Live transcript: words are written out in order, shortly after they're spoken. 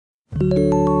Okay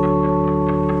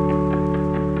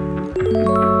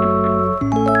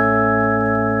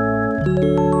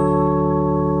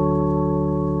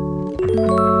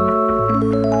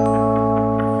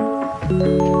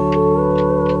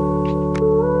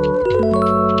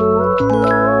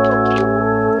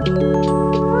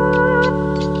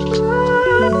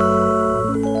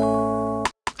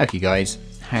guys,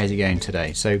 how's it going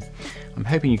today? So I'm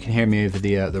hoping you can hear me over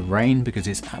the rain because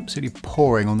it's absolutely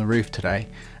pouring on the roof today.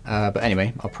 But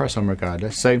anyway, I'll press on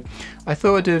regardless. So I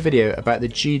thought I'd do a video about the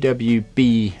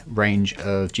GW-B range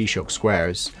of G-Shock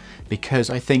squares because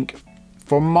I think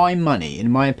for my money,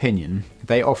 in my opinion,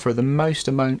 they offer the most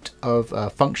amount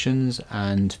of functions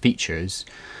and features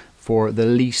for the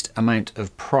least amount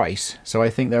of price. So I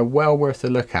think they're well worth a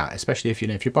look at, especially if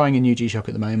if you're buying a new G-Shock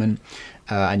at the moment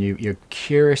and you're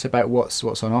curious about what's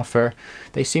on offer.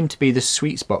 They seem to be the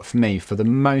sweet spot for me for the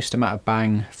most amount of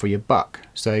bang for your buck.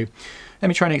 So let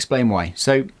me try and explain why.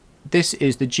 So this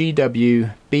is the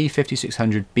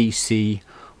GW-B5600BC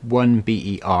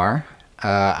 1BER.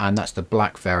 And that's the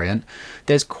black variant.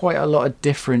 There's quite a lot of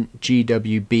different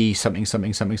GW-B something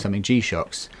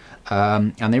G-Shocks.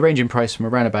 And they range in price from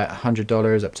around about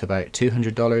 $100 up to about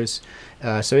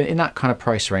 $200. So in that kind of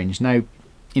price range. Now,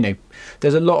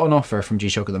 there's a lot on offer from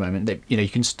G-Shock at the moment. You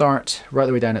can start right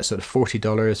the way down at sort of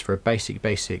 $40 for a basic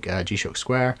G-Shock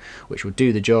square, which will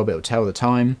do the job. It'll tell the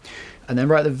time. And then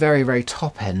right at the very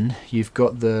top end, you've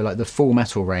got the full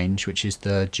metal range, which is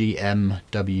the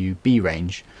GW-B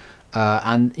range.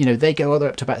 And they go all the way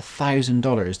up to about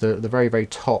 $1,000, the very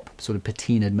top sort of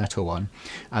patinaed metal one,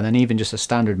 and then even just a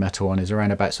standard metal one is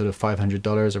around about sort of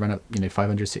 $500, around $500,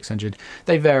 $600.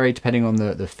 They vary depending on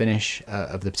the finish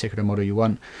of the particular model you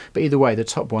want, but either way the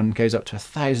top one goes up to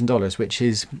 $1,000, which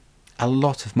is a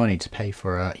lot of money to pay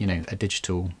for a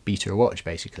digital beta watch.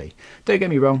 Basically, don't get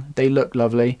me wrong, they look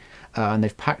lovely, and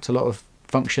they've packed a lot of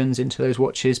functions into those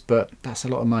watches, but that's a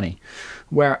lot of money.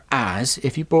 Whereas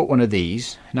if you bought one of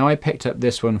these, now I picked up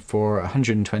this one for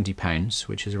 £120,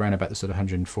 which is around about the sort of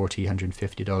 $140,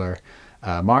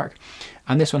 $150 mark,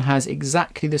 and this one has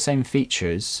exactly the same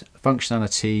features,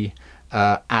 functionality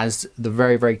as the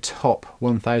very top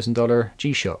 $1,000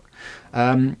 G-Shock.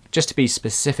 Just to be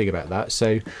specific about that,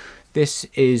 so this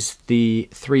is the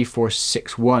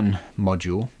 3461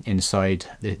 module inside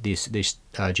this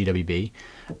GW-B,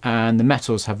 and the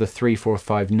metals have the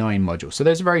 3459 module. So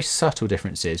there's very subtle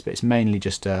differences, but it's mainly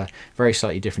just a very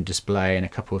slightly different display and a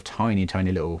couple of tiny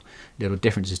little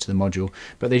differences to the module.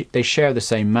 But they share the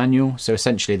same manual, so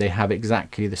essentially they have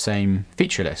exactly the same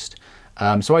feature list.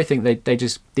 So I think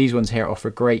these ones here offer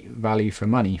great value for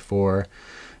money for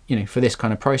for this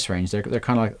kind of price range. They're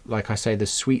kind of like I say, the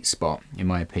sweet spot in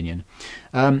my opinion.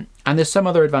 And there's some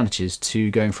other advantages to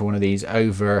going for one of these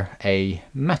over a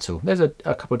metal. There's a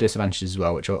couple of disadvantages as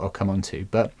well, which I'll come on to.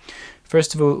 But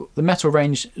first of all, the metal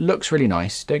range looks really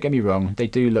nice. Don't get me wrong, they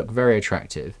do look very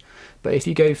attractive. But if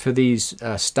you go for these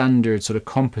standard sort of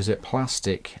composite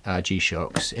plastic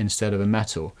G-Shocks instead of a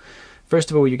metal,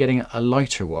 first of all, you're getting a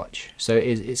lighter watch. So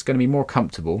it's going to be more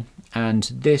comfortable,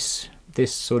 and this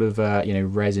sort of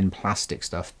resin plastic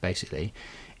stuff basically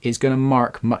is going to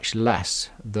mark much less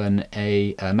than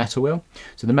a metal will.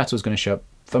 So the metal is going to show up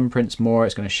thumbprints more,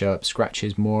 it's going to show up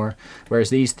scratches more, whereas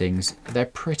these things, they're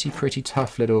pretty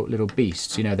tough little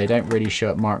beasts. They don't really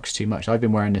show up marks too much. I've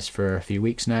been wearing this for a few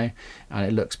weeks now, and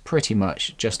it looks pretty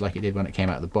much just like it did when it came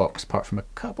out of the box, apart from a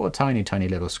couple of tiny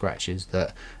little scratches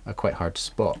that are quite hard to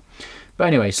spot. But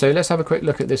anyway, so let's have a quick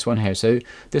look at this one here. So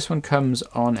this one comes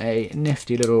on a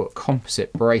nifty little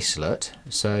composite bracelet.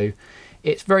 So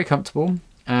it's very comfortable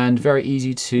and very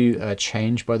easy to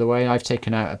change, by the way. I've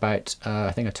taken out about,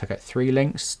 I think I took out 3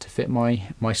 links to fit my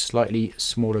slightly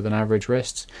smaller than average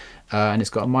wrists. And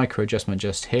it's got a micro adjustment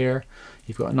just here.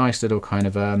 You've got a nice little kind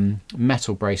of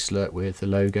metal bracelet with the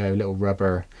logo, little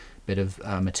rubber bit of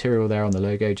material there on the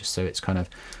logo, just so it's kind of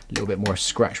a little bit more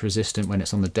scratch resistant when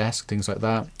it's on the desk, things like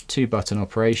that. 2-button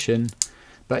operation,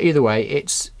 but either way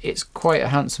it's quite a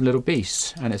handsome little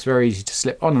beast, and it's very easy to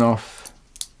slip on and off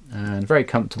and very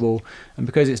comfortable. And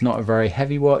because it's not a very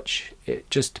heavy watch,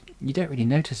 you don't really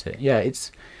notice it. Yeah,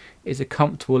 it's a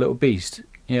comfortable little beast.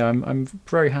 Yeah, I'm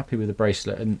very happy with the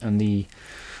bracelet and the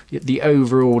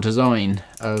overall design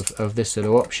of this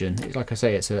little option. Like I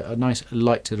say, it's a nice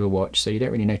light little watch, so you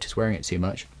don't really notice wearing it too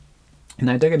much.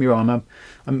 Now, don't get me wrong,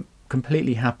 I'm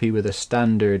completely happy with a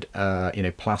standard you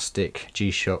know, plastic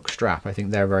G-Shock strap. I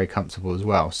think they're very comfortable as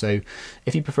well. So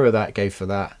if you prefer that, go for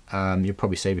that. You'll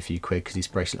probably save a few quid because these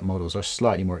bracelet models are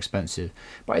slightly more expensive.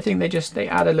 But I think they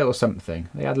add a little something.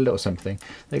 They add a little something.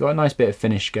 They got a nice bit of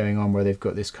finish going on where they've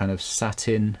got this kind of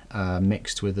satin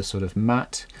mixed with a sort of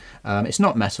matte. It's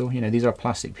not metal, you know, these are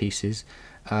plastic pieces,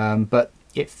 but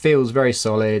it feels very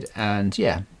solid, and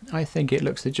yeah, I think it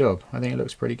looks the job. I think it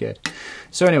looks pretty good.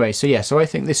 So anyway, so yeah, so I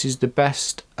think this is the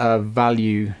best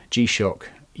value G-Shock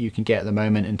you can get at the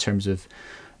moment in terms of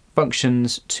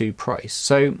functions to price.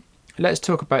 So let's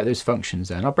talk about those functions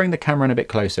then. I'll bring the camera in a bit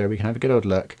closer, we can have a good old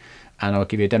look, and I'll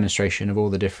give you a demonstration of all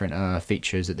the different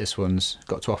features that this one's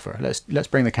got to offer. Let's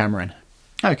bring the camera in.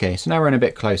 Okay, so now we're in a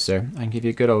bit closer and give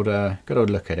you a good old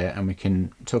look at it, and we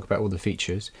can talk about all the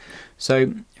features.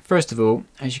 So first of all,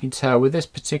 as you can tell with this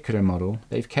particular model,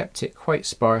 they've kept it quite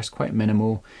sparse, quite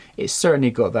minimal. It's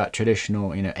certainly got that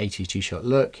traditional, you know, 80s G-Shock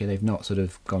look. They've not sort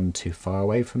of gone too far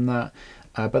away from that,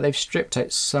 but they've stripped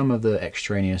out some of the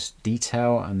extraneous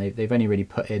detail, and they've only really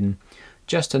put in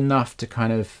just enough to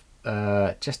kind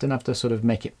of just enough to sort of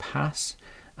make it pass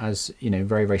as, you know,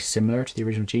 very, very similar to the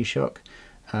original G-Shock.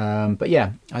 But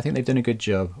yeah, I think they've done a good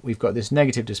job. We've got this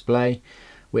negative display,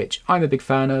 which I'm a big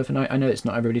fan of, and I know it's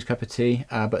not everybody's cup of tea,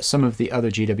 but some of the other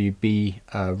GW-B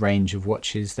range of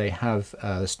watches, they have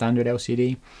the standard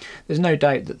LCD. There's no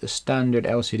doubt that the standard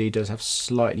LCD does have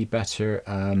slightly better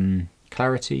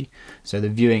clarity, so the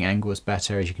viewing angle is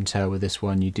better. As you can tell with this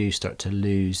one, you do start to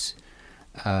lose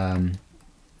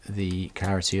the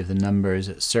clarity of the numbers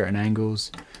at certain angles,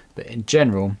 but in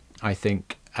general, I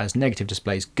think as negative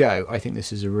displays go, I think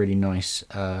this is a really nice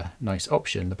nice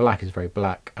option. The black is very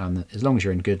black, and as long as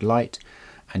you're in good light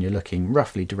and you're looking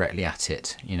roughly directly at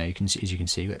it, you know, you can see, as you can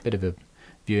see, a bit of a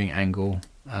viewing angle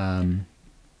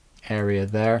area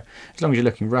there. As long as you're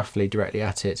looking roughly directly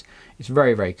at it, it's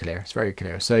very, very clear. It's very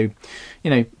clear. So,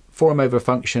 you know, form over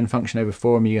function, function over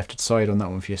form, you have to decide on that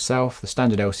one for yourself. The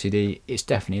standard LCD is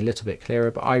definitely a little bit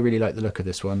clearer, but I really like the look of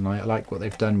this one. I like what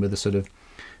they've done with the sort of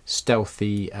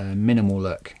stealthy minimal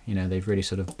look. You know, they've really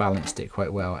sort of balanced it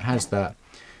quite well. It has that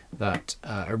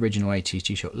original 80s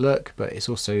G-Shock look, but it's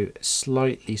also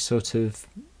slightly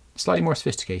more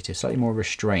sophisticated, slightly more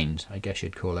restrained, I guess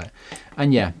you'd call it.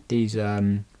 And yeah, these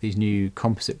new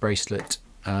composite bracelet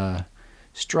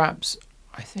straps,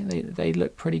 I think they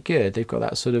look pretty good. They've got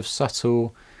that sort of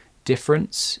subtle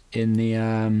difference in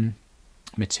the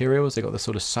materials. They've got the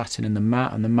sort of satin in the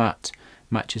matte, and the matte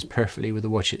matches perfectly with the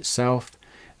watch itself.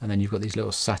 And then you've got these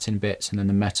little satin bits and then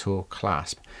the metal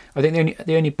clasp. I think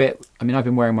the only bit, I mean, I've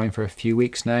been wearing mine for a few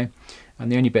weeks now,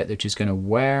 and the only bit that is going to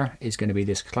wear is going to be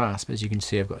this clasp. As you can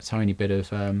see, I've got a tiny bit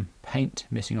of paint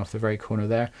missing off the very corner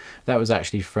there. That was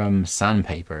actually from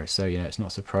sandpaper, so you know, it's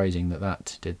not surprising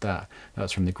that did that. That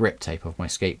was from the grip tape of my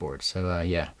skateboard. So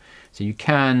yeah, so you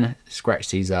can scratch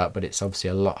these up, but it's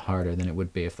obviously a lot harder than it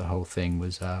would be if the whole thing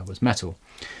was metal.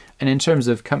 And in terms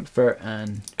of comfort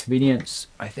and convenience,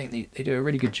 I think they do a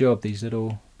really good job, these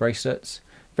little bracelets.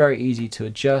 Very easy to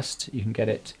adjust. You can get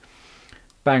it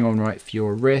bang on right for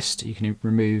your wrist. You can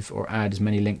remove or add as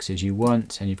many links as you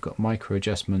want, and you've got micro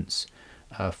adjustments,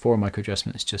 4 micro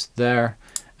adjustments just there.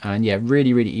 And yeah,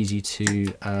 really, really easy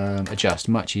to adjust,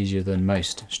 much easier than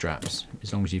most straps.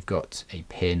 As long as you've got a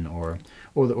pin or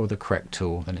the correct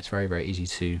tool, then it's very, very easy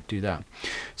to do that.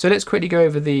 So let's quickly go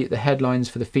over the headlines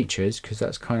for the features, because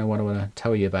that's kind of what I want to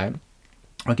tell you about.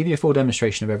 I'll give you a full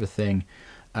demonstration of everything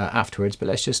afterwards, but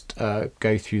let's just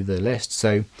go through the list.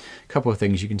 So a couple of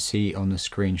things you can see on the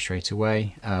screen straight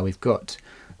away. We've got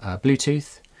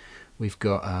Bluetooth. We've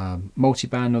got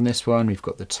multi-band on this one. We've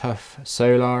got the Tough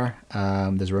Solar.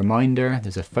 There's a reminder.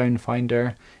 There's a phone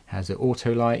finder. It has an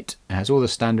auto light. It has all the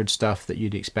standard stuff that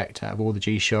you'd expect out of all the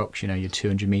G-Shocks. You know, your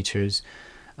 200 meters,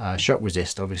 shock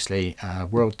resist, obviously,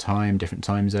 world time, different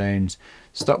time zones,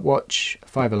 stopwatch,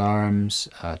 5 alarms,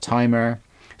 timer.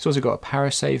 It's also got a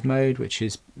power save mode, which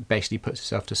is basically puts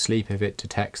itself to sleep if it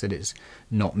detects that it's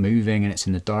not moving and it's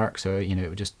in the dark. So you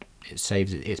know, it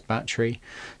saves its battery.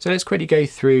 So let's quickly go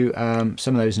through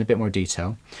some of those in a bit more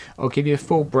detail. I'll give you a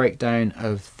full breakdown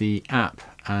of the app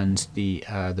and the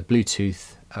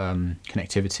Bluetooth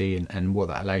connectivity and what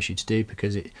that allows you to do,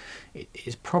 because it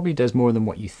probably does more than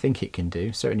what you think it can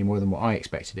do. Certainly more than what I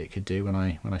expected it could do when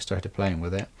I started playing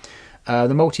with it.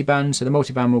 The multiband, so the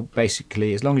multiband will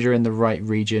basically, as long as you're in the right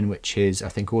region, which is I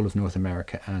think all of North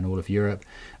America and all of Europe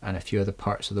and a few other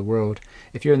parts of the world,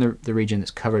 if you're in the region that's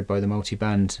covered by the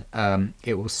multiband,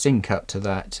 it will sync up to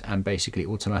that and basically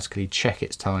automatically check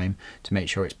its time to make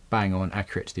sure it's bang on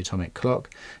accurate to the atomic clock.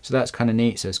 So that's kind of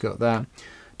neat. So it's got that.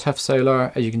 Tough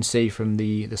solar, as you can see from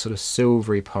the sort of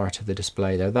silvery part of the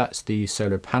display there, that's the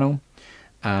solar panel.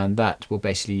 And that will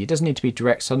basically, it doesn't need to be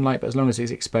direct sunlight, but as long as it's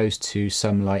exposed to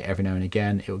some light every now and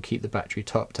again, it will keep the battery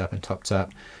topped up and topped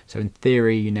up. So in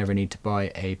theory, you never need to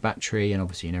buy a battery, and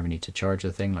obviously you never need to charge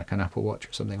the thing like an Apple Watch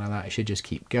or something like that. It should just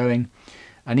keep going.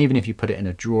 And even if you put it in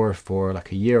a drawer for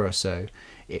like a year or so,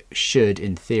 it should,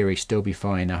 in theory, still be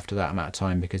fine after that amount of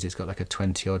time, because it's got like a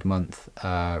 20-odd month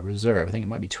reserve. I think it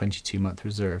might be 22-month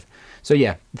reserve. So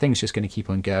yeah, the thing's just going to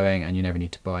keep on going, and you never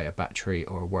need to buy a battery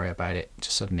or worry about it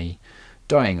just suddenly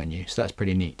dying on you. So that's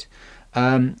pretty neat.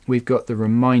 We've got the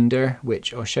reminder,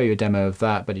 which I'll show you a demo of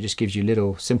that, but it just gives you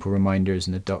little simple reminders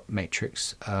in the dot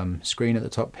matrix screen at the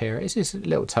top here. It's just a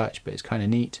little touch, but it's kind of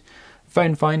neat.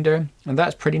 Phone finder, and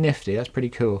that's pretty nifty. That's pretty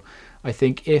cool. I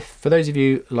think if, for those of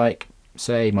you like,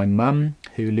 say, my mum,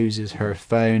 who loses her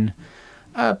phone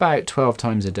about 12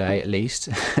 times a day at least,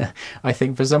 I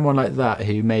think for someone like that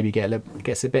who maybe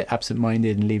gets a bit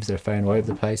absent-minded and leaves their phone all over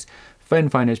the place, phone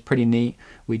finder is pretty neat.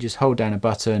 We just hold down a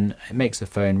button, it makes the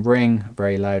phone ring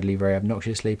very loudly, very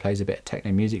obnoxiously, plays a bit of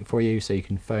techno music for you so you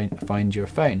can find your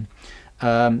phone.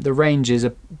 The range is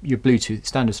your Bluetooth,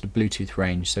 standard sort of Bluetooth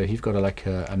range. So if you've got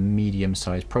a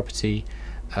medium-sized property,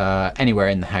 anywhere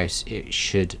in the house it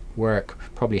should work.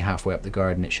 Probably halfway up the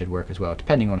garden it should work as well,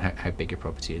 depending on how big your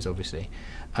property is, obviously.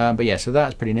 But yeah, so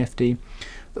that's pretty nifty.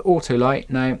 The auto light,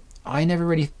 now I never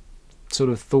really sort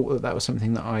of thought that was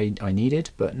something that I needed,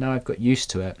 but now I've got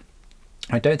used to it.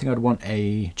 I don't think I'd want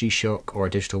a G-Shock or a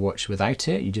digital watch without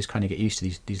it. You just kind of get used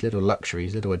to these little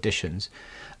luxuries, little additions.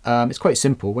 It's quite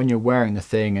simple. When you're wearing the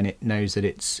thing and it knows that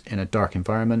it's in a dark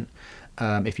environment,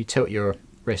 if you tilt your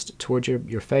wrist towards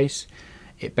your face,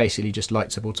 it basically just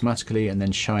lights up automatically and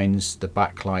then shines the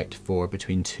backlight for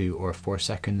between 2 or 4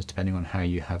 seconds, depending on how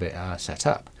you have it set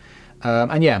up.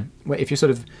 And yeah, if you're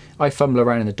sort of, I fumble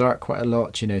around in the dark quite a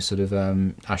lot, you know, sort of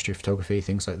astrophotography,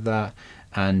 things like that.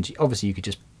 And obviously you could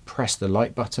just press the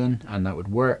light button and that would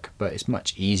work, but it's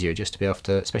much easier just to be able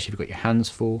to, especially if you've got your hands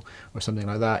full or something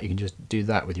like that, you can just do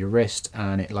that with your wrist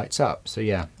and it lights up. So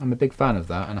yeah, I'm a big fan of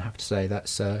that, and I have to say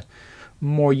that's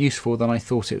more useful than I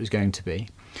thought it was going to be.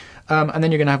 And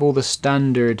then you're going to have all the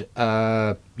standard,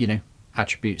 you know,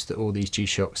 attributes that all these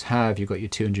G-Shocks have. You've got your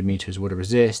 200 meters water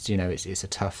resist, you know, it's a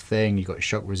tough thing. You've got your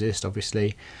shock resist,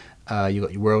 obviously. You've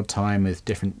got your world time with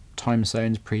different time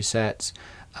zones presets.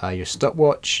 Your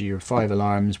stopwatch, your 5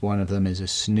 alarms, one of them is a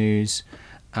snooze,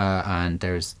 and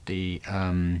there's the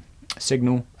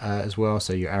signal as well,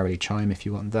 so your hourly chime if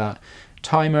you want that.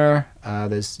 Timer,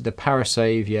 there's the power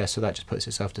save, yeah, so that just puts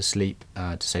itself to sleep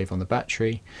to save on the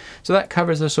battery. So that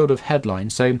covers the sort of headline.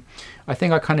 So I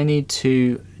think I kind of need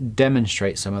to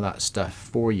demonstrate some of that stuff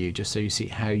for you, just so you see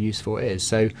how useful it is.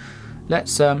 So let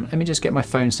me just get my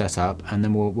phone set up, and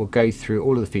then we'll go through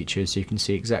all of the features so you can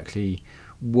see exactly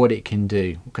what it can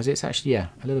do, because it's actually, yeah,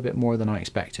 a little bit more than I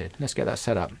expected. Let's get that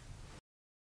set up.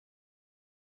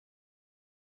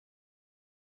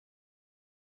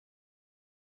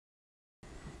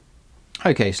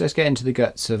 Okay, so let's get into the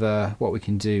guts of what we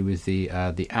can do with the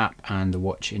app and the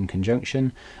watch in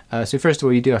conjunction. So first of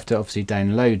all, you do have to obviously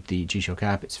download the G-Shock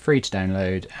app. It's free to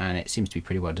download and it seems to be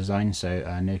pretty well designed,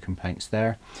 so no complaints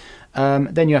there.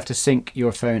 Then you have to sync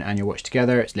your phone and your watch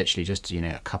together. It's literally just, you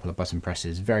know, a couple of button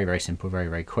presses, very, very simple, very,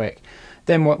 very quick.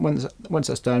 Then once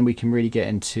that's done, we can really get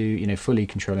into, you know, fully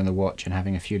controlling the watch and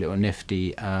having a few little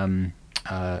nifty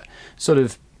sort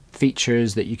of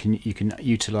features that you can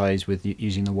utilize with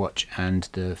using the watch and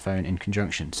the phone in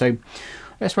conjunction. So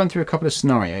let's run through a couple of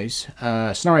scenarios.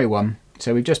 Scenario 1,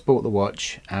 so we've just bought the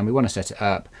watch and we want to set it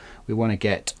up. We want to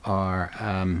get our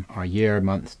year,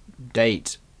 month,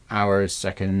 date, hours,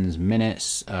 seconds,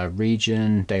 minutes,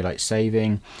 region, daylight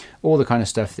saving, all the kind of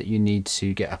stuff that you need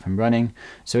to get up and running.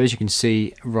 So as you can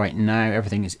see right now,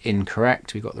 everything is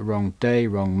incorrect. We've got the wrong day,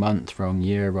 wrong month, wrong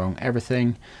year, wrong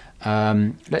everything.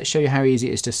 Let's show you how easy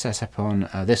it is to set up on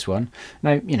this one.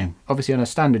 Now, you know, obviously on a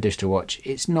standard digital watch,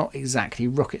 it's not exactly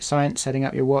rocket science setting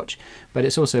up your watch, but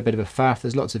it's also a bit of a faff.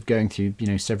 There's lots of going through, you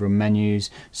know, several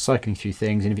menus, cycling through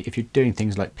things, and if you're doing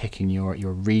things like picking your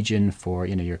region for,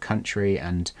 you know, your country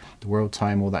and the world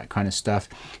time, all that kind of stuff,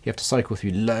 you have to cycle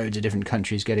through loads of different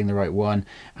countries getting the right one,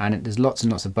 and there's lots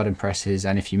and lots of button presses,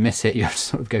 and if you miss it, you have to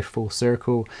sort of go full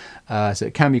circle. So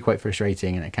it can be quite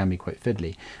frustrating and it can be quite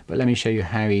fiddly. But let me show you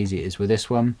how easy it is with this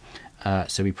one.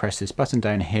 So we press this button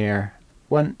down here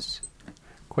once,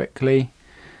 quickly,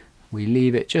 we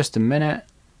leave it just a minute,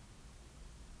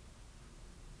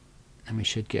 and we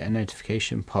should get a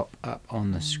notification pop up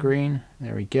on the screen.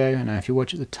 There we go. Now if you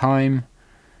watch at the time,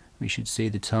 we should see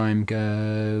the time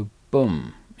go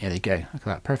boom. Yeah, there you go. Look at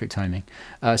that, perfect timing.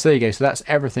 So there you go. So that's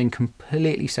everything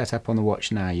completely set up on the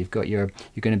watch now. You've got you're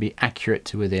going to be accurate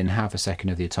to within half a second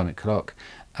of the atomic clock.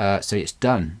 So it's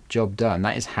done, job done.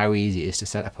 That is how easy it is to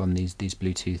set up on these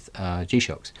Bluetooth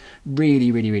G-Shocks.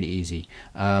 Really, really, really easy.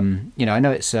 You know, I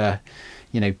know it's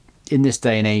you know, in this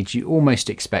day and age, you almost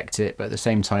expect it, but at the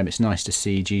same time, it's nice to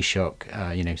see G-Shock,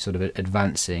 you know, sort of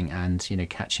advancing and, you know,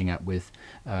 catching up with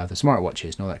the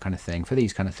smartwatches and all that kind of thing for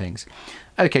these kind of things.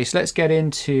 Okay, so let's get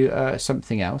into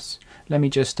something else. Let me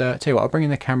just tell you what, I'll bring in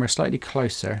the camera slightly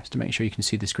closer just to make sure you can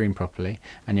see the screen properly,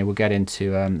 and yeah, we'll get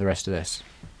into the rest of this.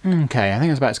 Okay, I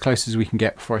think that's about as close as we can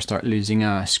get before I start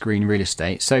losing screen real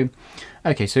estate. So,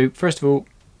 okay, so first of all,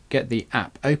 get the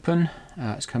app open.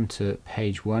 Let's come to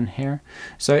page 1 here.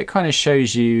 So it kind of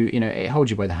shows you, you know, it holds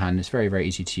you by the hand. It's very, very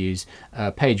easy to use.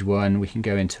 Page 1, we can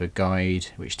go into a guide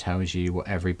which tells you what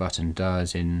every button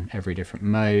does in every different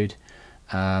mode.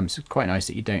 So it's quite nice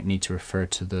that you don't need to refer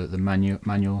to the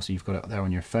manual, so you've got it there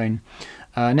on your phone.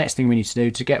 Next thing we need to do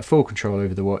to get full control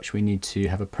over the watch, we need to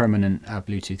have a permanent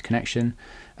Bluetooth connection.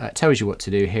 It tells you what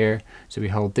to do here. So we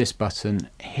hold this button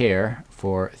here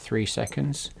for 3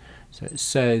 seconds. So it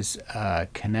says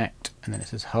connect, and then it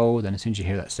says hold, and as soon as you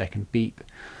hear that second beep,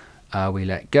 we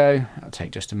let go. It'll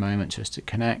take just a moment just to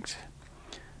connect,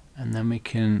 and then we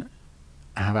can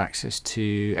have access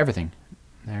to everything.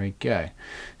 There we go.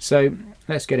 So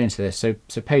let's get into this.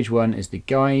 So page 1 is the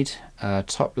guide.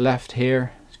 Top left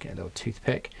here, let's get a little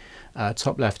toothpick.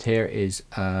 Top left here is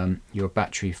your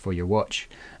battery for your watch.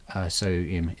 So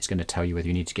it's going to tell you whether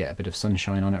you need to get a bit of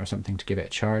sunshine on it or something to give it a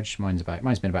charge. Mine's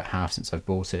been about half since I've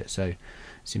bought it, so it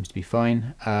seems to be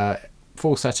fine.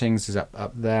 Full settings is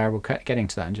up there. We'll get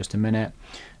into that in just a minute.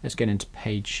 Let's get into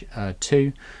page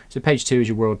 2. So page 2 is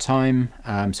your world time.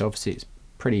 So obviously it's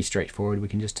pretty straightforward. We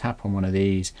can just tap on one of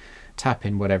these, tap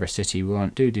in whatever city we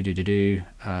want,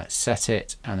 set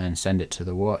it, and then send it to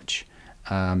the watch.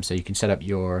 So you can set up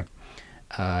your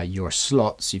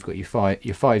slots. You've got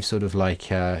your five sort of like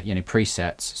you know,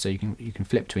 presets, so you can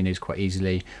flip between these quite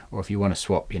easily. Or if you want to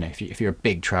swap, you know, if you're a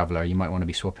big traveler, you might want to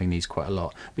be swapping these quite a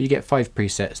lot. But you get 5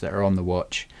 presets that are on the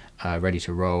watch, ready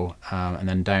to roll, and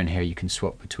then down here you can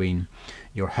swap between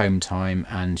your home time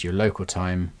and your local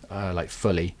time, like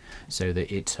fully, so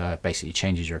that it basically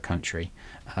changes your country.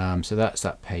 So that's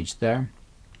that page there.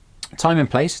 Time and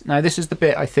place. Now this is the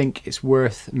bit I think it's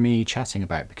worth me chatting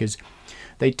about, because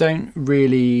they don't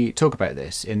really talk about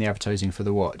this in the advertising for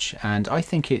the watch, and I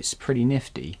think it's pretty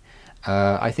nifty.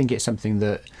 I think it's something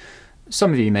that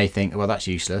some of you may think, well, that's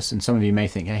useless, and some of you may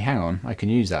think, hey, hang on, I can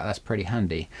use that, that's pretty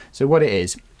handy. So what it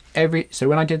is, so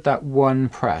when I did that one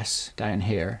press down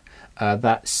here,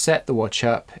 that set the watch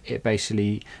up. It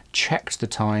basically checked the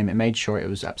time, it made sure it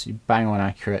was absolutely bang on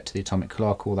accurate to the atomic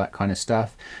clock, all that kind of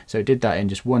stuff. So it did that in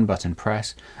just one button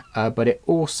press, but it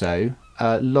also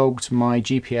logged my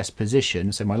GPS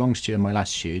position, so my longitude and my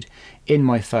latitude, in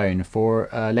my phone for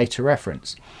later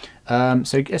reference.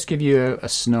 So let's give you a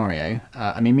scenario.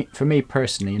 I mean, for me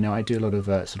personally, you know, I do a lot of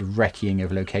sort of recceing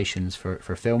of locations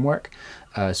for film work.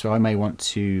 So I may want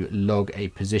to log a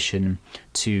position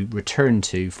to return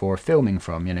to for filming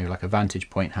from, you know, like a vantage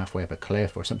point halfway up a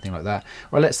cliff or something like that.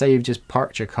 Or let's say you've just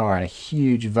parked your car in a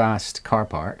huge, vast car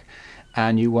park,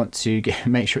 and you want to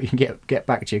make sure you can get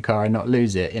back to your car and not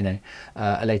lose it, you know,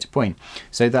 a later point.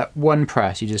 So that one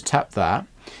press, you just tap that,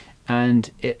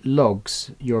 and it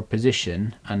logs your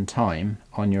position and time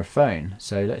on your phone.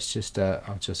 So let's just,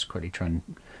 I'll just quickly try and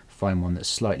find one that's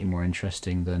slightly more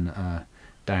interesting than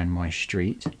down my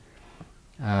street.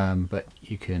 But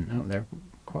you can, oh, there,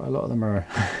 quite a lot of them are,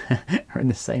 are in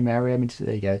the same area. I mean,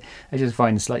 there you go. I just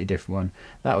find a slightly different one.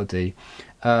 That will do.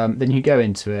 Then you go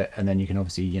into it, and then you can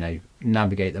obviously, you know,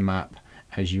 navigate the map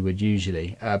as you would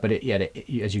usually, but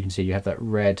as you can see, you have that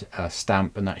red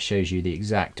stamp, and that shows you the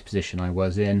exact position I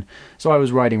was in. So I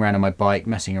was riding around on my bike,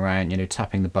 messing around, you know,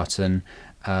 tapping the button,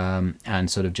 and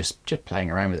sort of just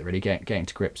playing around with it, really getting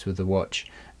to grips with the watch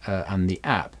and the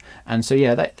app. And so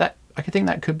yeah, that I think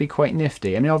that could be quite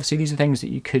nifty. I mean, obviously these are things that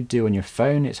you could do on your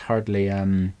phone. It's hardly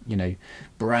you know,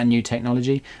 brand new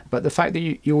technology, but the fact that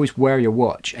you always wear your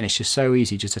watch, and it's just so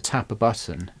easy just to tap a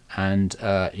button and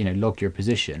you know, log your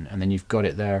position, and then you've got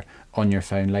it there on your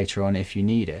phone later on if you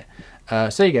need it. So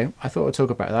there you go. I thought I'd talk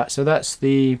about that. So that's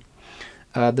the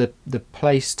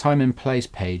place, time and place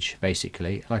page,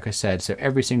 basically. Like I said, so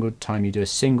every single time you do a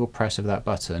single press of that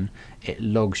button, it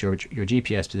logs your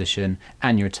GPS position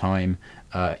and your time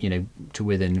you know, to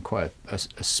within quite a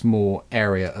small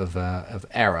area of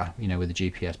error, you know, with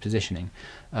the GPS positioning.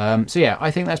 So yeah,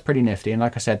 I think that's pretty nifty. And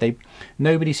like I said,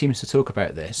 nobody seems to talk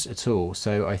about this at all.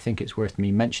 So I think it's worth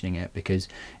me mentioning it, because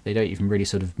they don't even really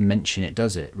sort of mention it,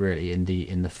 does it, really, in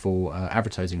the full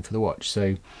advertising for the watch.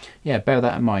 So yeah, bear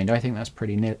that in mind. I think that's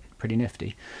pretty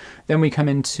nifty. Then we come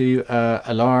into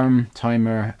alarm,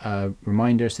 timer,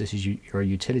 reminder. So this is your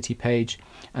utility page,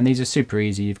 and these are super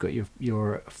easy. You've got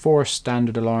your 4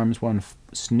 standard alarms, 1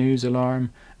 snooze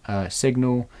alarm,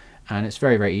 signal, and it's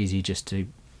very, very easy just to,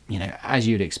 you know, as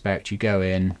you'd expect, you go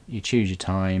in, you choose your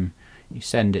time, you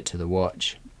send it to the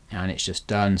watch, and it's just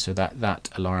done. So that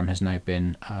alarm has now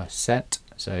been set.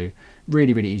 So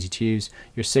really, really easy to use.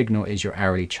 Your signal is your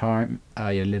hourly chime,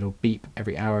 your little beep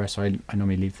every hour. So I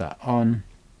normally leave that on.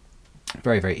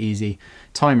 Very, very easy.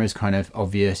 Timer is kind of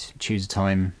obvious. Choose a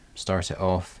time, start it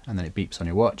off, and then it beeps on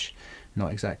your watch.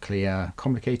 Not exactly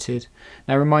complicated.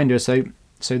 Now reminder, so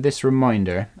this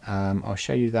reminder, I'll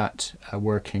show you that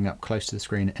working up close to the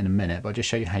screen in a minute, but I'll just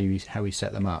show you how we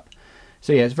set them up.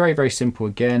 So yeah, it's very, very simple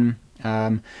again.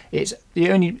 It's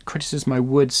the only criticism I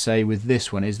would say with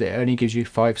this one is that it only gives you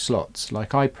 5 slots.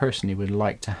 Like, I personally would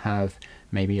like to have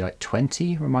maybe like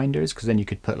 20 reminders, because then you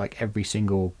could put like every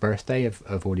single birthday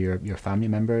of all your family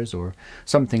members or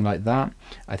something like that.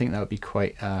 I think that would be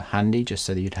quite handy, just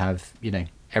so that you'd have, you know,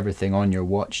 everything on your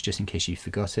watch just in case you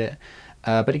forgot it.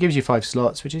 But it gives you 5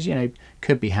 slots, which is, you know,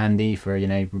 could be handy for, you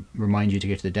know, remind you to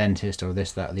go to the dentist or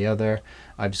this, that, or the other.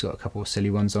 I've just got a couple of silly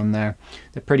ones on there.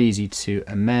 They're pretty easy to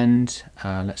amend.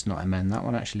 Let's not amend that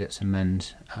one, actually. Let's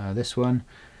amend this one.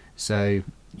 So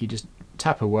you just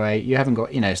tap away. You haven't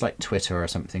got, you know, it's like Twitter or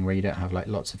something where you don't have like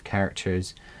lots of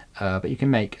characters, but you can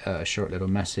make a short little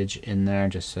message in there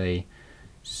and just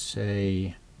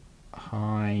say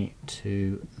hi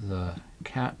to the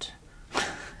cat.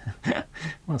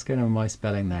 What's going on with my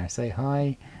spelling there? Say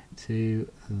hi to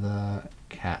the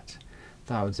cat.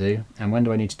 That'll do. And when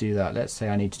do I need to do that? Let's say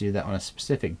I need to do that on a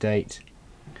specific date.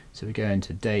 So we go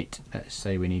into date. Let's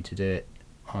say we need to do it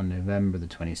on November the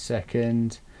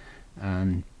 22nd.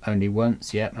 And only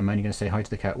once. Yep, I'm only going to say hi to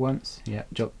the cat once.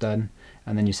 Yep, job done.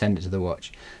 And then you send it to the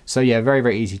watch. So yeah, very,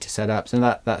 very easy to set up. So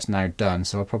that's now done.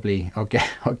 So I'll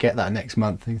get that next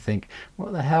month and think,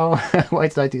 what the hell? Why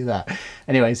did I do that?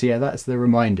 Anyway, so yeah, that's the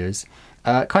reminders.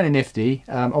 Kind of nifty.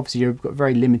 Obviously, you've got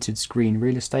very limited screen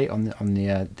real estate on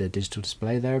the digital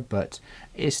display there, but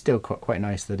it's still quite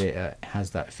nice that it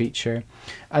has that feature.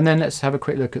 And then let's have a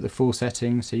quick look at the full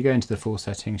settings. So you go into the full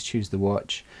settings, choose the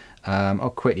watch.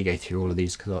 I'll quickly go through all of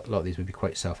these because a lot of these would be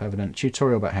quite self-evident.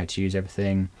 Tutorial about how to use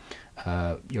everything.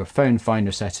 Your phone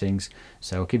finder settings,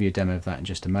 so I'll give you a demo of that in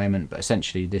just a moment, but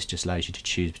essentially this just allows you to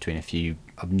choose between a few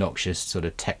obnoxious sort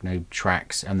of techno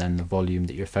tracks and then the volume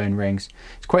that your phone rings.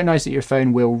 It's quite nice that your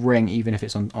phone will ring even if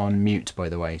it's on mute, by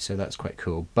the way, so that's quite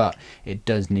cool, but it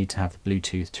does need to have the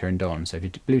Bluetooth turned on. So if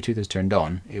your Bluetooth is turned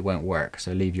on, it won't work,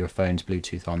 so leave your phone's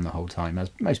Bluetooth on the whole time, as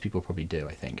most people probably do,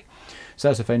 I think. So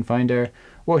that's the phone finder.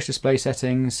 Watch display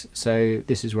settings, so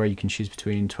this is where you can choose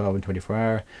between 12 and 24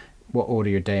 hour, what order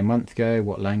your day and month go,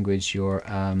 what language your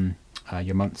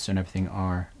months and everything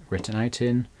are written out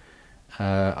in.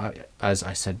 As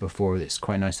I said before, it's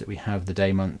quite nice that we have the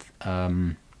day month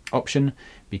option,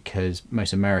 because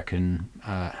most American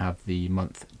have the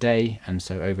month day, and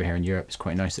so over here in Europe it's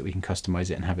quite nice that we can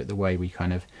customize it and have it the way we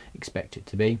kind of expect it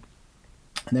to be.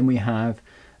 And then we have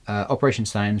operation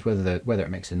sounds, whether it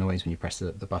makes a noise when you press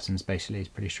the buttons. Basically, it's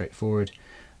pretty straightforward.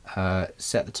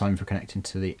 Set the time for connecting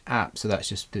to the app, so that's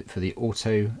just for the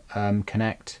auto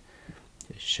connect.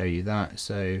 Just show you that.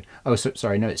 So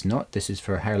sorry, no, it's not. This is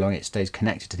for how long it stays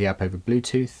connected to the app over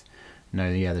Bluetooth. No,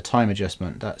 yeah, the time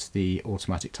adjustment, that's the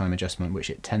automatic time adjustment, which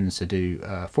it tends to do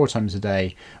 4 times a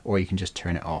day, or you can just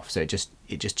turn it off. So it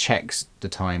just checks the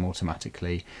time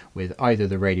automatically with either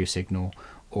the radio signal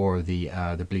or the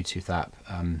Bluetooth app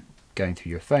going through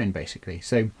your phone, basically.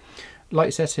 So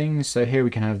light settings, so here we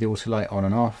can have the auto light on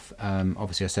and off.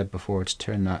 Obviously I said before, to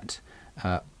turn that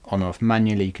on and off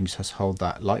manually, you can just hold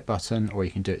that light button, or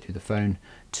you can do it through the phone.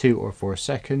 2 or 4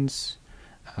 seconds.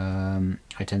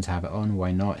 I tend to have it on,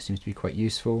 why not? It seems to be quite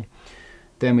useful.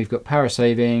 Then we've got power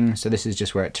saving, so this is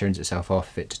just where it turns itself off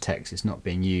if it detects it's not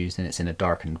being used and it's in a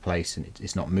darkened place and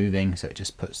it's not moving, so it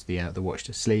just puts the watch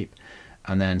to sleep.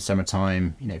 And then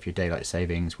summertime, you know, if your daylight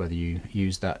savings, whether you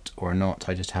use that or not,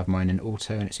 I just have mine in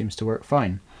auto and it seems to work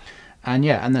fine. And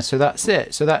yeah, and so that's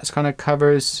it. So that's kind of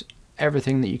covers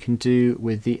everything that you can do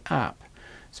with the app.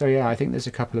 So yeah, I think there's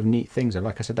a couple of neat things.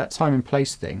 Like I said, that time and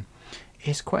place thing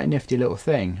is quite a nifty little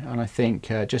thing. And I think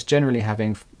just generally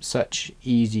having such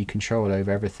easy control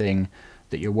over everything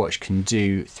that your watch can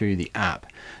do through the app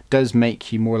does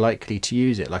make you more likely to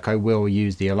use it. Like I will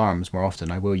use the alarms more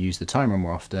often, I will use the timer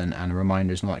more often, and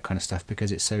reminders and all that kind of stuff,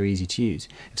 because it's so easy to use.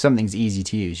 If something's easy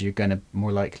to use, you're going to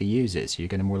more likely use it, so you're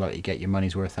going to more likely get your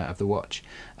money's worth out of the watch.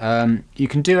 You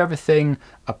can do everything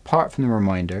apart from the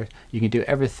reminder. You can do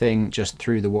everything just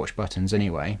through the watch buttons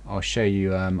anyway. I'll show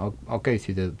you, I'll go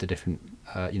through the different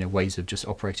ways of just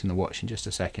operating the watch in just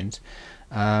a second.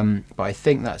 But I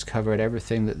think that's covered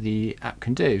everything that the app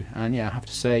can do, and yeah, I have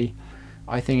to say,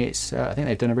 I think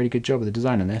they've done a really good job of the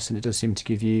design on this, and it does seem to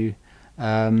give you,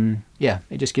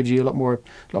 it just gives you a lot more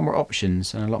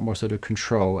options and a lot more sort of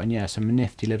control, and yeah, some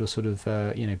nifty little sort of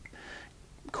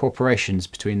corporations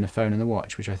between the phone and the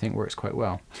watch, which I think works quite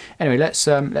well. Anyway,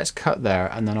 let's cut there,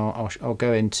 and then I'll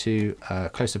go into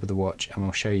close up of the watch, and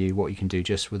I'll show you what you can do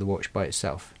just with the watch by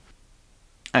itself.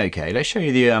 Okay, let's show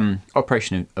you the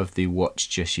operation of the watch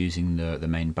just using the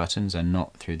main buttons and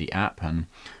not through the app, and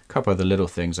a couple of the little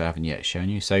things I haven't yet shown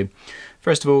you. So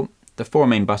first of all, the 4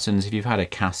 main buttons, if you've had a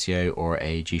Casio or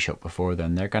a G-Shock before,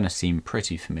 then they're going to seem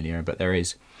pretty familiar, but there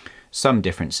is some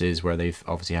differences where they've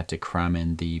obviously had to cram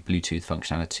in the Bluetooth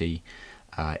functionality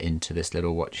into this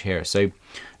little watch here. So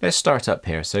let's start up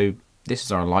here. So this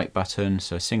is our light button,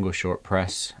 so a single short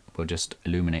press will just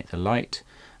illuminate the light.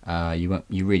 You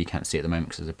really can't see it at the moment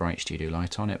because there's a bright studio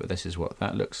light on it, but this is what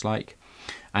that looks like,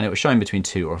 and it will shine between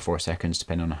 2 or 4 seconds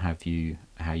depending on how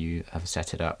you have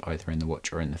set it up, either in the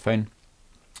watch or in the phone.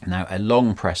 Now a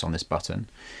long press on this button,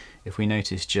 if we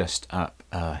notice just up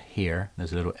here,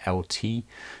 there's a little LT,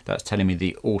 that's telling me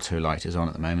the auto light is on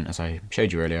at the moment. As I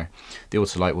showed you earlier, the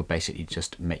auto light will basically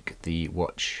just make the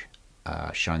watch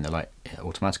shine the light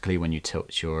automatically when you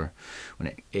tilt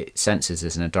when it senses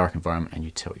it's in a dark environment and you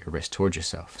tilt your wrist towards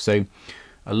yourself. So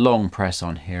a long press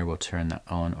on here will turn that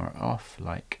on or off,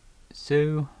 like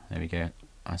so. There we go,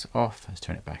 that's off. Let's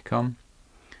turn it back on,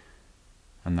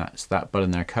 and that's that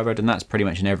button there covered, and that's pretty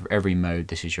much in every mode.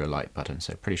 This is your light button,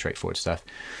 so pretty straightforward stuff.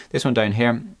 This one down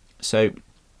here, so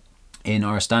in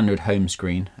our standard home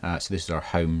screen, so this is our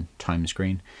home time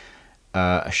screen,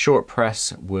 a short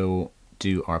press will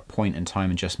do our point and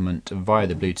time adjustment via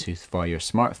the Bluetooth via your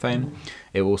smartphone.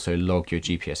 It will also log your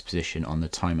GPS position on the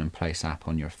time and place app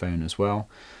on your phone as well.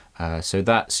 So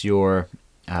that's your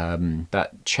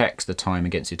that checks the time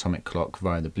against the atomic clock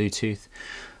via the Bluetooth.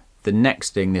 The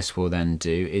next thing this will then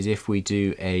do is, if we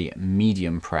do a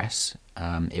medium press,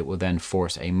 it will then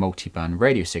force a multiband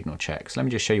radio signal check. So let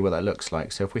me just show you what that looks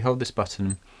like. So if we hold this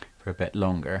button for a bit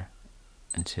longer,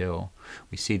 until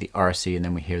we see the RC and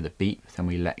then we hear the beep, then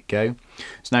we let go.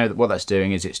 So now what that's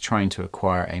doing is it's trying to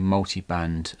acquire a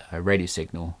multi-band radio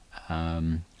signal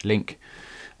link,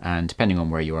 and depending on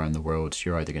where you are in the world,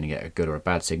 you're either going to get a good or a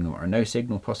bad signal, or no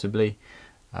signal possibly.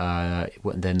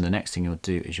 Then the next thing you'll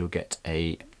do is you'll get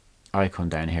a icon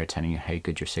down here telling you how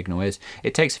good your signal is.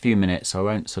 It takes a few minutes, so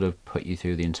I won't sort of put you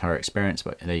through the entire experience,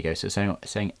 but there you go. So it's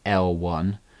saying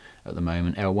L1 at the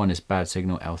moment. L1 is bad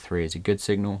signal, L3 is a good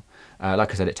signal.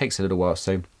 Like I said, it takes a little while,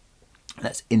 so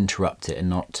let's interrupt it and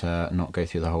not go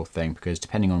through the whole thing, because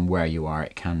depending on where you are,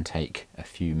 it can take a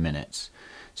few minutes.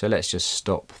 So let's just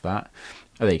stop that.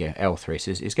 Oh, there you go, L3.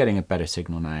 So it's getting a better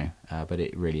signal now, but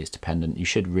it really is dependent. You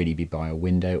should really be by a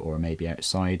window or maybe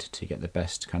outside to get the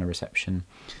best kind of reception,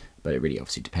 but it really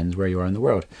obviously depends where you are in the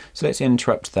world. So let's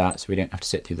interrupt that so we don't have to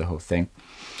sit through the whole thing.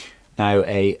 Now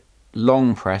a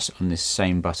long press on this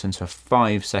same button, so a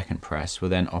 5-second press, will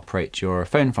then operate your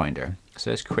phone finder.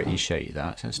 So let's quickly show you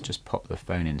that. So let's just pop the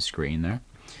phone in screen there.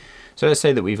 So let's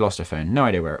say that we've lost our phone, no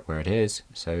idea where it is.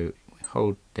 So we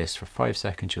hold this for 5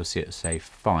 seconds, you'll see it say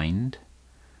find,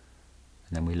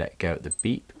 and then we let go at the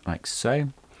beep like so,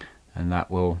 and that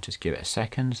will just give it a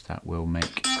second. That will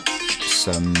make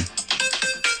some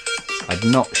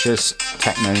obnoxious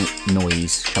techno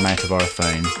noise come out of our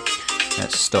phone.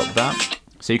 Let's stop that.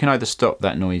 So you can either stop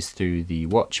that noise through the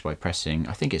watch by pressing,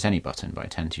 I think it's any button, but I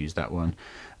tend to use that one,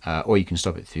 or you can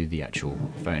stop it through the actual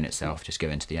phone itself. Just go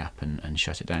into the app and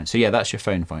shut it down. So yeah, that's your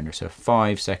phone finder. So a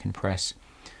 5-second press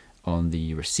on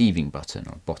the receiving button,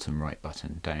 or bottom right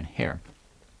button down here.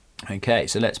 Okay,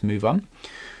 so let's move on.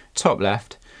 Top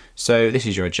left, so this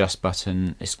is your adjust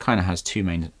button. This kind of has two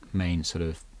main sort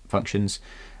of functions.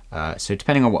 So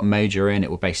depending on what mode you're in, it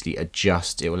will basically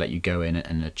adjust. It will let you go in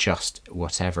and adjust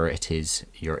whatever it is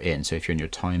you're in. So if you're in your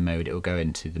time mode, it will go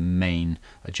into the main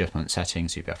adjustment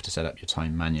settings. So you have to set up your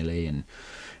time manually and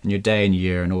and your day and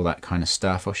year and all that kind of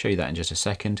stuff. I'll show you that in just a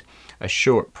second. A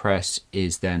short press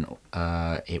is then,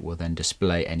 it will then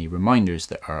display any reminders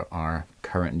that are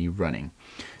currently running.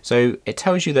 So it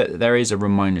tells you that there is a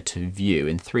reminder to view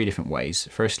in 3 different ways.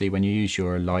 Firstly, when you use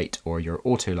your light or your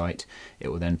auto light, it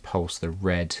will then pulse the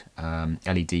red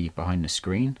LED behind the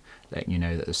screen, letting you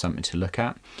know that there's something to look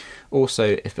at.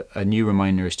 Also, if a new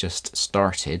reminder is just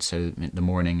started, so the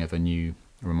morning of a new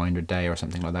reminder day or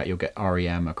something like that, you'll get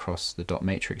REM across the dot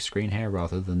matrix screen here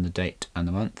rather than the date and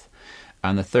the month.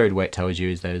 And the third way it tells you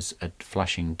is there's a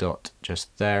flashing dot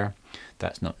just there.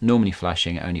 That's not normally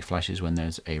flashing, it only flashes when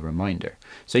there's a reminder.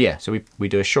 So yeah, so we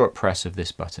do a short press of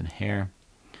this button here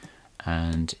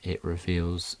and it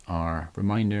reveals our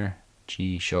reminder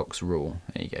G-SHOCK's rule.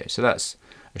 There you go. So that's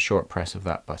a short press of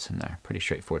that button there. Pretty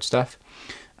straightforward stuff.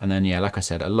 And then yeah, like I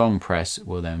said, a long press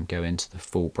will then go into the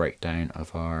full breakdown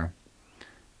of our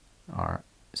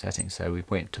settings. So we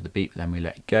wait until the beep, then we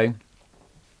let go.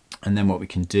 And then what we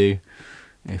can do,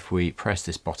 if we press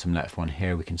this bottom left one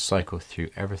here, we can cycle through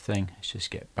everything. Let's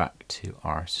just get back to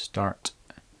our start.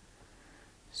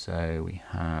 So we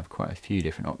have quite a few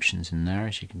different options in there,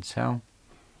 as you can tell.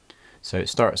 So it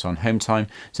starts on home time.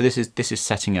 So this is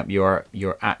setting up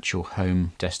your actual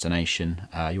home destination.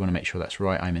 You want to make sure that's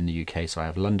right. I'm in the UK, so I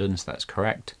have London, so that's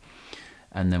correct.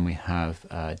 And then we have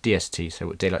DST,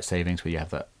 so daylight savings, where you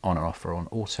have that on or off or on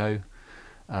auto.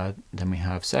 Then we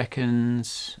have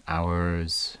seconds,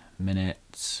 hours,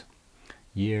 minutes,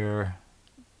 year,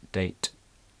 date,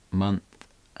 month,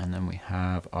 and then we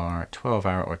have our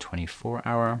 12-hour or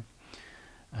 24-hour,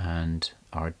 and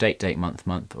our date,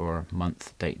 month, or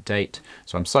month, date.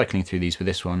 So I'm cycling through these with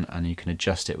this one, and you can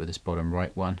adjust it with this bottom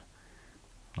right one,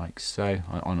 like so,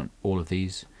 on all of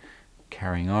these.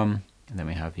 Carrying on, and then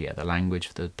we have the language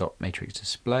for the dot matrix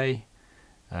display.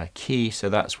 Key, so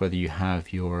that's whether you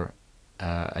have your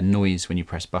a noise when you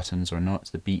press buttons or not. It's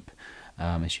the beep.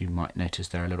 As you might notice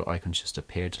there, a little icon just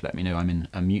appeared to let me know I'm in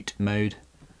a mute mode.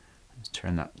 Let's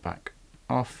turn that back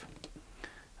off.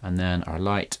 And then our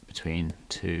light between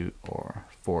 2 or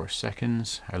 4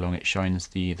 seconds, how long it shines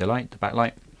the light, the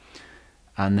backlight.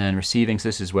 And then receiving, so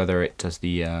this is whether it does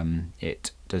the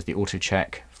auto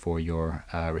check for your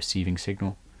receiving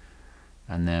signal.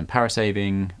 And then power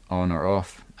saving, on or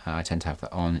off. I tend to have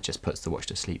that on. It just puts the watch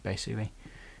to sleep basically,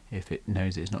 if it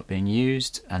knows it's not being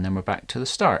used. And then we're back to the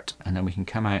start, and then we can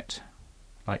come out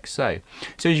like so.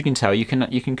 So as you can tell, you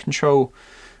can control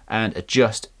and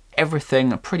adjust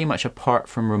everything pretty much apart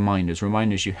from reminders.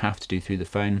 Reminders you have to do through the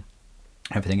phone.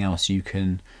 Everything else you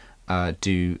can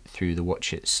do through the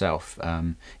watch itself.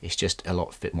 It's just a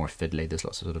lot more fiddly. There's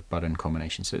lots of sort of button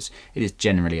combinations, so it is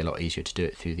generally a lot easier to do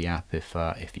it through the app if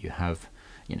you have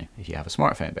a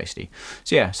smartphone basically.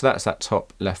 So yeah, so that's that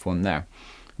top left one there.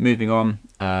 Moving on,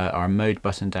 our mode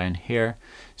button down here.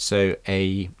 So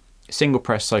a single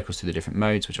press cycles through the different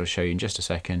modes, which I'll show you in just a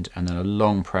second, and then a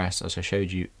long press, as I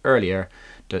showed you earlier,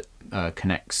 that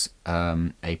connects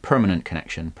a permanent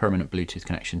Bluetooth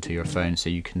connection to your phone, so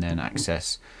you can then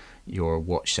access your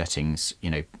watch settings,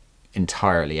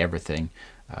 entirely everything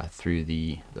through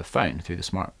the phone, through the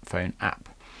smartphone app.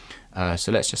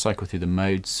 So let's just cycle through the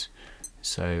modes.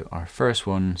 So our first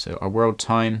one, so our world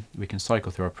time, we can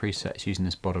cycle through our presets using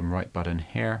this bottom right button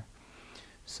here.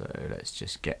 So let's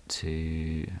just get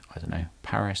to, I don't know,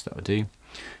 Paris, that would do.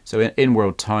 So in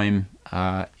world time,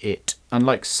 it,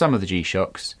 unlike some of the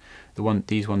G-SHOCKs,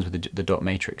 these ones with the dot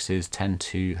matrices tend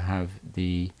to have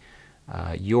the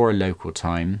your local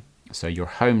time, so your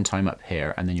home time up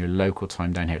here, and then your local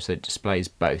time down here. So it displays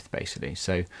both basically.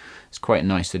 So it's quite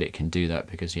nice that it can do that,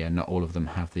 because yeah, not all of them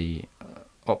have the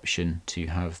option to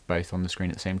have both on the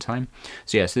screen at the same time.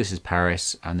 So yeah, so this is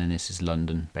Paris, and then this is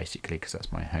London basically, because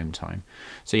that's my home time.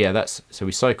 So yeah, so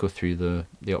we cycle through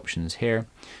the options here,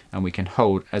 and we can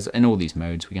hold, as in all these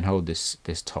modes, we can hold this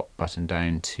top button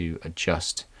down to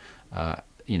adjust all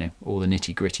the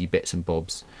nitty gritty bits and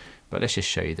bobs. But let's just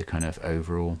show you the kind of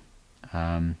overall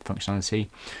functionality.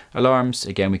 Alarms,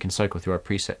 again, we can cycle through our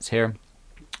presets here.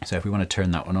 So if we want to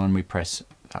turn that one on, we press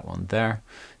that one there.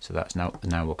 So that's now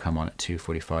will come on at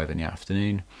 2:45 in the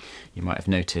afternoon. You might have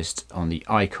noticed on the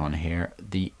icon here,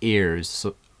 the ears,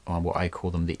 or what I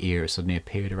call them, the ears, suddenly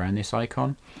appeared around this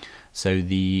icon. So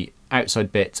the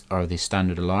outside bit are the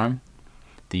standard alarm.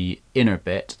 The inner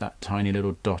bit, that tiny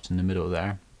little dot in the middle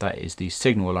there, that is the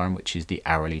signal alarm, which is the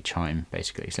hourly chime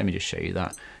basically. So let me just show you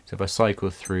that. So if I cycle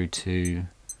through to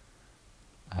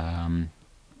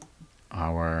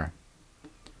our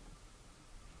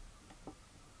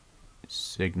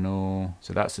signal,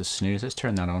 so that's the snooze. Let's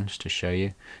turn that on just to show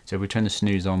you. So if we turn the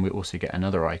snooze on, we also get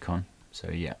another icon. So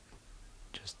yeah,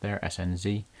 just there,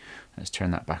 SNZ. Let's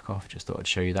turn that back off. Just thought I'd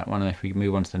show you that one. And if we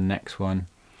move on to the next one,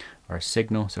 our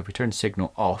signal. So if we turn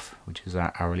signal off, which is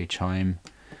our hourly chime,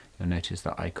 you'll notice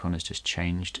that icon has just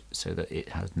changed so that it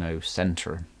has no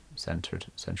central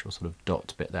sort of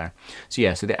dot bit there. So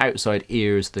yeah, so the outside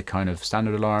ear is the kind of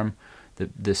standard alarm.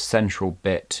 The central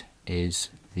bit is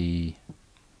the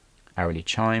hourly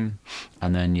chime,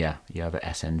 and then yeah, you have a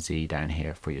SNZ down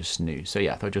here for your snooze. So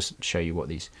yeah, I thought I'd just show you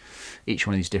what each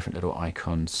one of these different little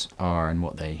icons are and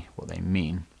what they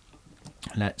mean.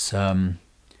 Let's turn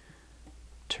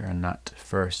that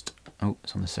first. Oh,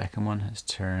 it's on the second one. Let's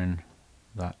turn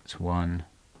that one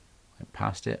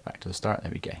past it, back to the start.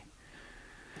 There we go.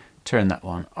 Turn that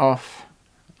one off,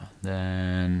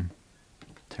 then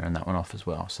turn that one off as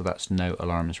well. So that's no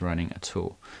alarms running at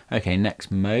all. Okay,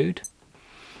 next mode.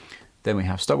 Then we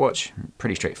have stopwatch,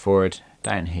 pretty straightforward.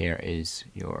 Down here is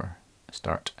your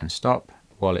start and stop.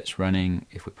 While it's running,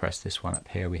 if we press this one up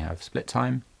here, we have split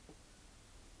time.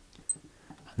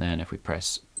 And then if we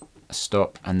press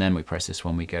stop and then we press this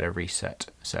one, we get a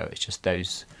reset. So it's just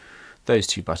those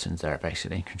two buttons there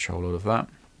basically control all of that.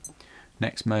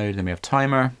 Next mode, then we have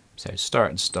timer. So start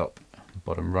and stop,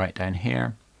 bottom right down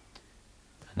here.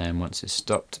 And then once it's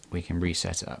stopped, we can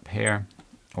reset it up here,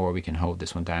 or we can hold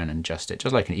this one down and adjust it.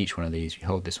 Just like in each one of these, you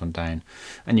hold this one down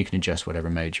and you can adjust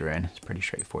whatever mode you're in. It's pretty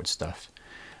straightforward stuff.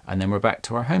 And then we're back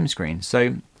to our home screen.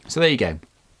 So there you go.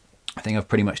 I think I've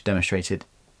pretty much demonstrated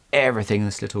everything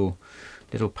this little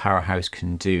powerhouse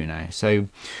can do now. So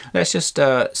let's just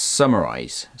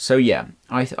summarize. So yeah,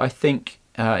 I think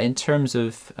in terms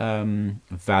of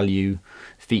value,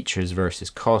 features versus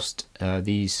cost,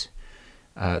 these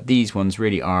ones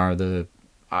really are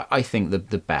I think the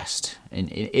best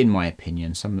in my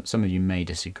opinion. Some of you may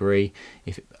disagree.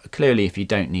 Clearly if you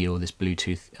don't need all this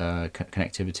Bluetooth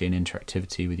connectivity and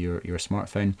interactivity with your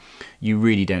smartphone, you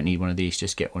really don't need one of these.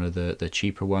 Just get one of the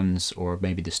cheaper ones, or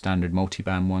maybe the standard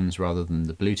multiband ones rather than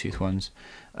the Bluetooth ones.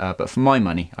 But for my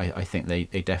money, I think they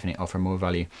definitely offer more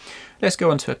value. Let's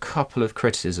go on to a couple of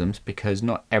criticisms, because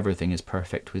not everything is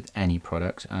perfect with any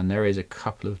product, and there is a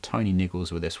couple of tiny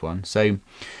niggles with this one. So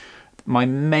my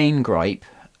main gripe,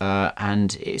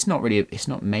 and it's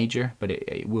not major, but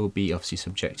it will be obviously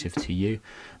subjective to you.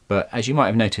 But as you might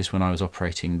have noticed when I was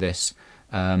operating this,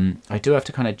 I do have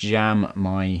to kind of jam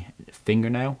my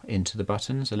fingernail into the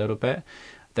buttons a little bit.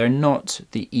 They're not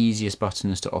the easiest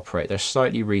buttons to operate. They're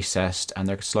slightly recessed and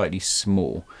they're slightly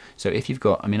small. So if you've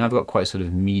got, I've got quite sort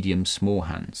of medium small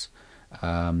hands.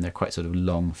 They're quite sort of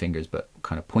long fingers, but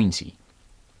kind of pointy.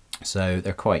 So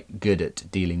they're quite good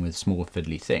at dealing with small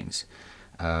fiddly things.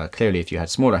 Clearly if you had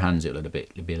smaller hands, it'd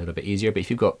be a little bit easier, but if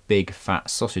you've got big fat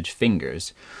sausage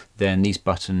fingers, then these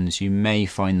buttons, you may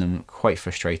find them quite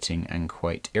frustrating and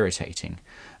quite irritating.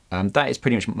 That is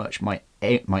pretty much my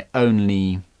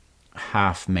only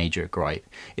half major gripe.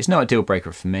 It's not a deal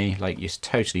breaker for me, like it's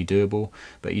totally doable,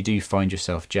 but you do find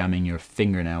yourself jamming your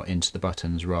fingernail into the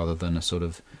buttons rather than a sort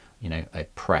of, a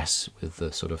press with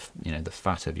the sort of, the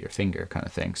fat of your finger kind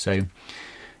of thing. So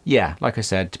yeah, like I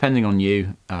said, depending on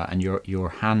you and your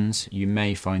hands, you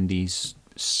may find these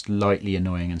slightly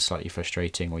annoying and slightly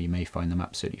frustrating, or you may find them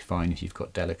absolutely fine if you've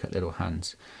got delicate little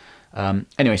hands.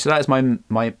 Anyway, so that is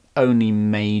my only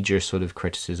major sort of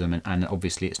criticism, and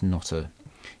obviously it's not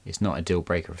a deal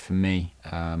breaker for me,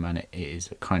 and it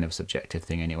is a kind of subjective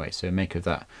thing anyway, so make of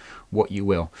that what you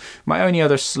will. My only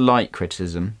other slight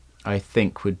criticism, I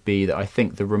think, would be that I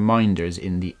think the reminders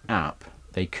in the app,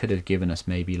 they could have given us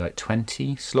maybe like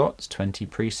 20 slots, 20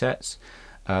 presets.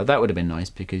 That would have been nice,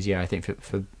 because yeah, I think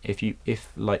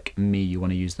if like me, you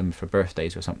want to use them for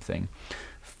birthdays or something,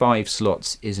 5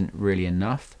 slots isn't really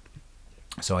enough.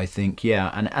 So I think,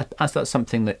 yeah, and as that's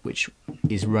something which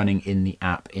is running in the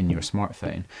app in your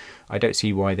smartphone, I don't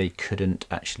see why they couldn't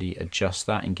actually adjust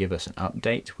that and give us an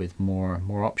update with more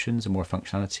options and more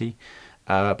functionality.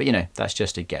 But that's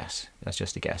just a guess. That's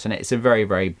just a guess, and it's a very,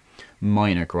 very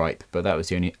minor gripe. But that was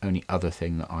the only other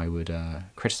thing that I would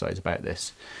criticize about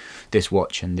this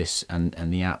watch and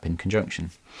the app in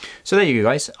conjunction. So there you go,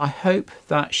 guys. I hope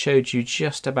that showed you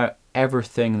just about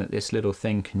everything that this little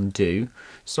thing can do.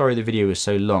 Sorry the video was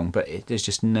so long, but there's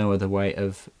just no other way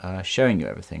of showing you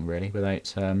everything really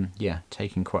without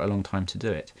taking quite a long time to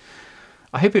do it.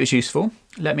 I hope it was useful.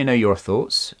 Let me know your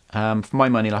thoughts. For my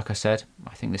money, like I said,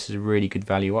 I think this is a really good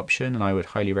value option and I would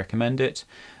highly recommend it.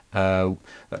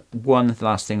 One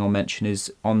last thing I'll mention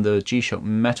is on the G-Shock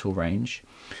metal range,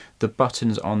 the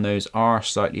buttons on those are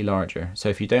slightly larger. So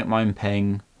if you don't mind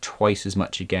paying twice as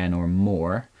much again or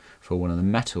more for one of the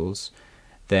metals,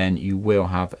 then you will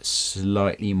have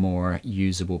slightly more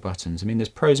usable buttons. I mean, there's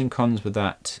pros and cons with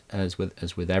that, as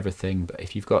with everything, but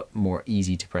if you've got more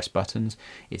easy to press buttons,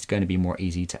 it's going to be more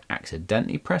easy to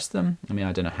accidentally press them. I mean,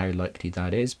 I don't know how likely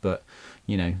that is, but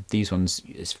you know, these ones,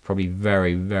 it's probably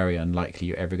very, very unlikely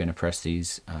you're ever going to press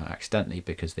these accidentally,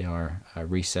 because they are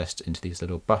recessed into these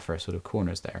little buffer sort of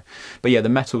corners there. But yeah, the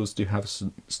metals do have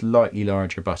slightly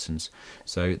larger buttons,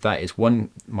 so that is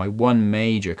my one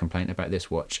major complaint about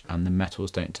this watch, and the metals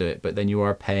don't do it. But then you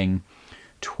are paying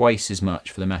twice as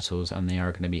much for the metals, and they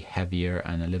are going to be heavier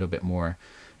and a little bit more,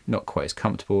 not quite as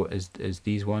comfortable as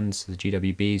these ones, the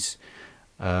GW-Bs.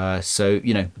 So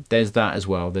you know, there's that as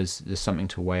well. There's something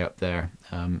to weigh up there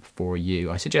for you.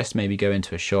 I suggest maybe go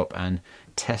into a shop and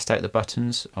test out the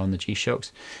buttons on the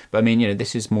G-Shocks. But I mean, you know,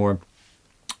 this is more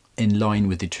in line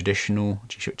with the traditional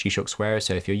G-Shock square.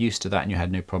 So if you're used to that and you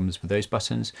had no problems with those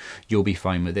buttons, you'll be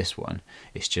fine with this one.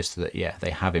 It's just that, yeah,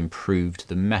 they have improved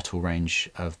the metal range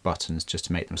of buttons just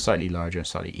to make them slightly larger and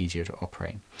slightly easier to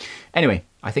operate. Anyway,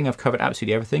 I think I've covered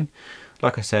absolutely everything.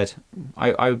 Like I said,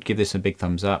 I would give this a big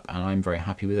thumbs up, and I'm very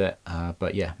happy with it.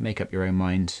 But yeah, make up your own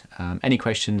mind. Any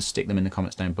questions, stick them in the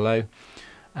comments down below.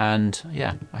 And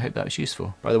yeah, I hope that was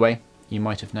useful. By the way, you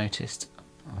might have noticed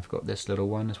I've got this little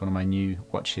one as one of my new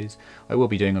watches. I will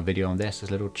be doing a video on this, a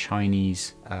little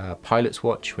Chinese pilot's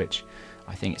watch, which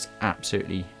I think is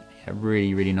absolutely a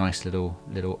really, really nice little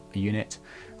unit.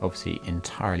 Obviously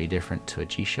entirely different to a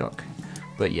G-Shock,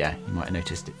 but yeah, you might have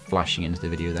noticed it flashing into the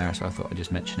video there, so I thought I'd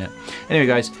just mention it. Anyway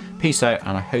guys, peace out,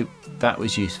 and I hope that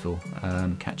was useful.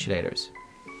 Catch you later.